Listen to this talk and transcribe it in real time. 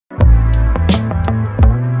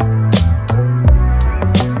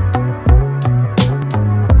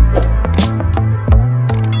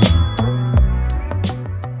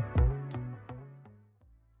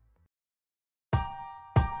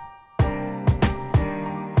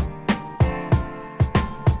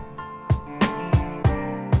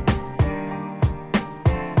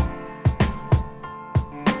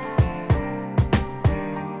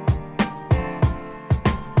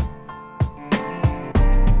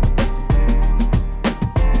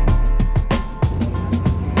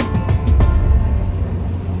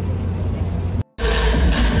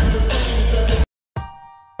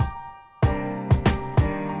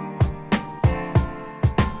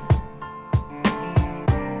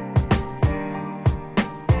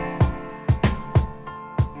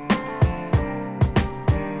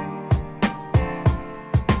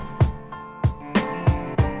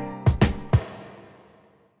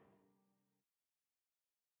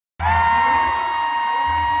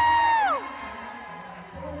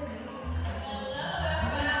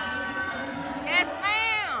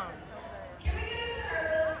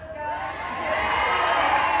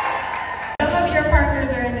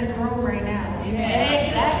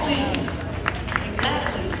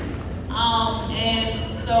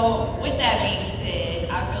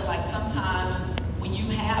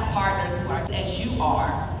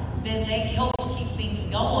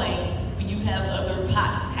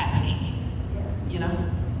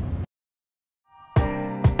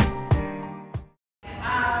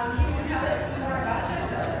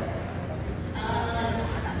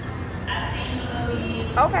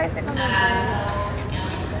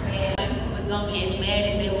gonna be as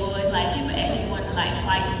mad as they was. Like, people actually wanted to like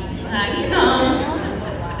fight me behind the song.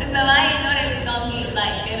 So I didn't know they was gonna get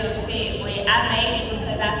like that upset. But I made it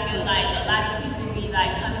because I feel like a lot of people be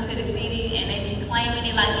like coming to the city and they be claiming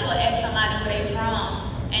it. Like, you'll ask somebody where they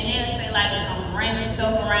from, and they'll say like some random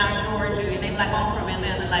stuff around Georgia, and they be like, I'm from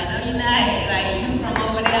Atlanta. Like, no, you're not. Like, you from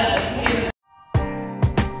over there.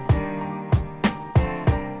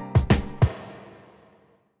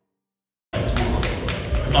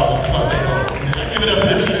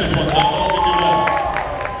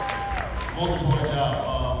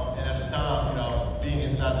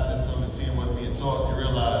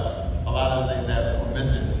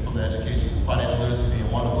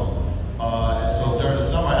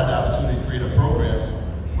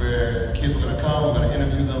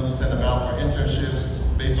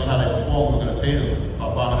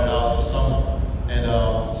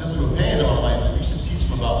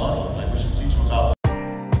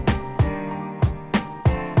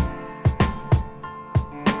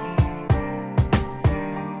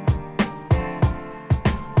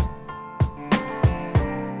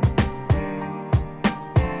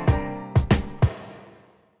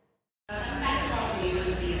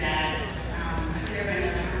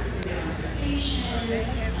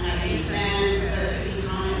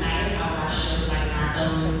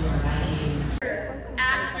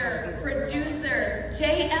 Actor, producer,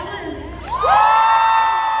 Ellis.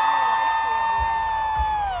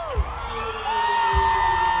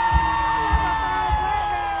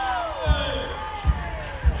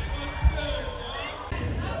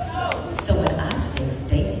 So when I say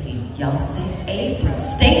Stacey, y'all say Abrams.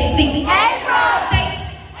 Stacey Abrams.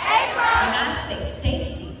 Stacey Abrams. When I say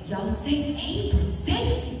Stacey, y'all say Abrams.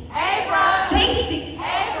 Stacey Abrams. Stacey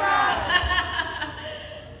Abrams.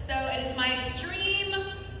 So it is my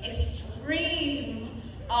extreme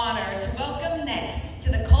honor to welcome next to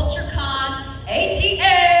the CultureCon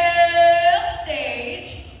ATL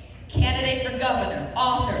stage, candidate for governor,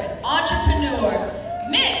 author, and entrepreneur,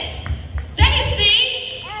 Miss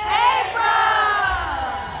Stacey Abrams.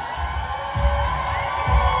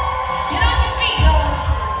 Get on your feet, y'all.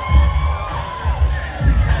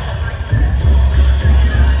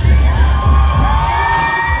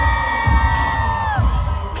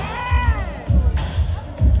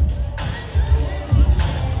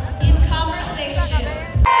 In conversation.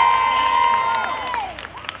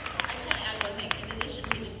 I just want to add one thing. In addition to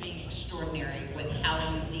just being extraordinary with how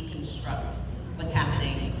you deconstruct what's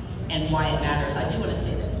happening and why it matters, I do want to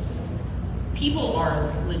say this. People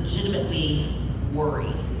are legitimately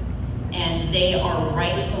worried, and they are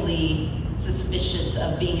rightfully suspicious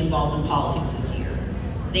of being involved in politics this year.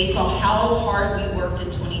 They saw how hard we worked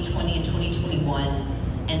in 2020 and 2021,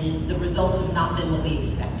 and the results have not been what we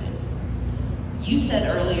expected. You said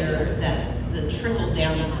earlier that the trickle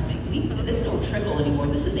down is coming. This is no trickle anymore.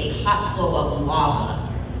 This is a hot flow of lava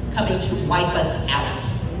coming to wipe us out.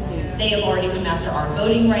 They have already come after our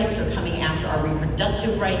voting rights. They're coming after our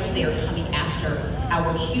reproductive rights. They are coming after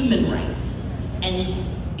our human rights. And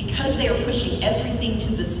because they are pushing everything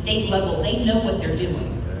to the state level, they know what they're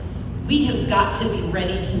doing. We have got to be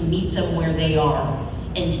ready to meet them where they are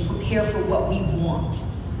and prepare for what we want.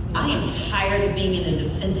 I am tired of being in a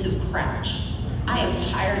defensive crouch. I am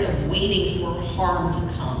tired of waiting for harm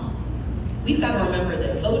to come. We've got to remember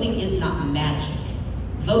that voting is not magic.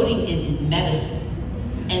 Voting is medicine.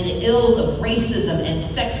 And the ills of racism and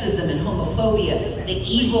sexism and homophobia, the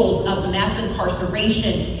evils of mass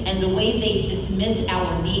incarceration and the way they dismiss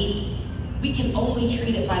our needs, we can only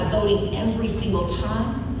treat it by voting every single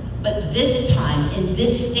time. But this time, in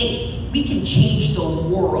this state, we can change the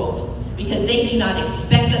world because they do not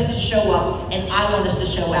expect us to show up, and I want us to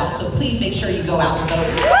show out. So please make sure you go out and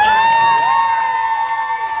vote.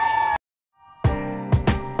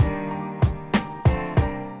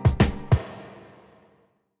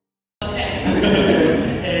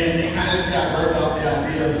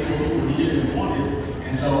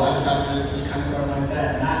 So I decided to just kind of start like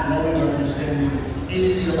that, not knowing or understanding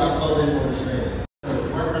anything about clothing or space. To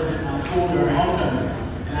represent my school during homecoming,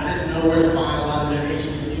 and I didn't know where to find a lot of their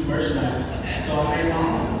HBC merchandise, so I made my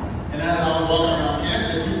own. And as I was walking around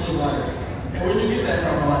campus, people was like, hey, where'd you get that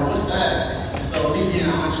from? I'm like, what's that? And so me being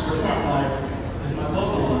an entrepreneur, I'm like, this is my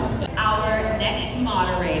clothing line. Our next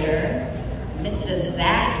moderator, Mr.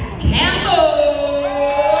 Zach Campbell.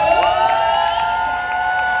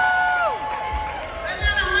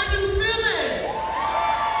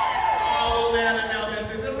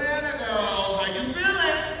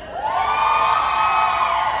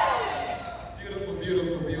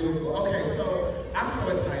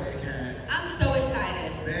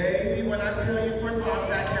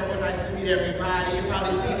 Everybody, you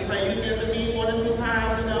probably see me right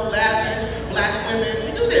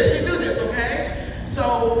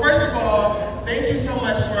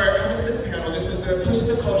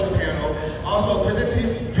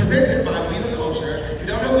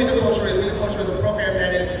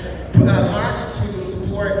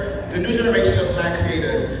new generation of Black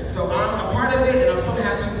creators. So I'm a part of it, and I'm so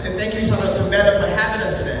happy. And thank you, shout out to Meta for having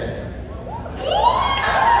us today.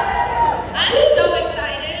 I'm so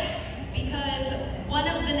excited because one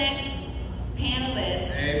of the next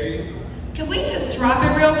panelists. Baby. Can we just drop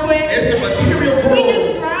it real quick? It's the material world. Can we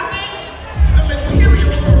just drop it? The material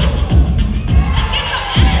world. Let's get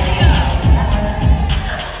some energy up.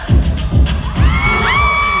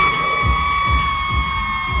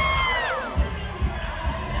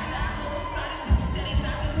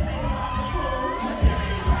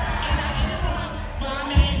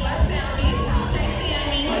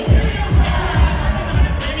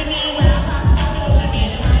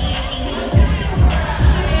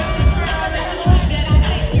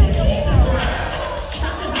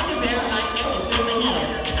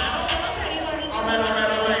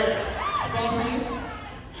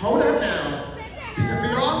 Hold up now, because we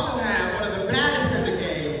also have one of the baddest in the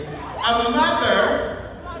game, Omeretta.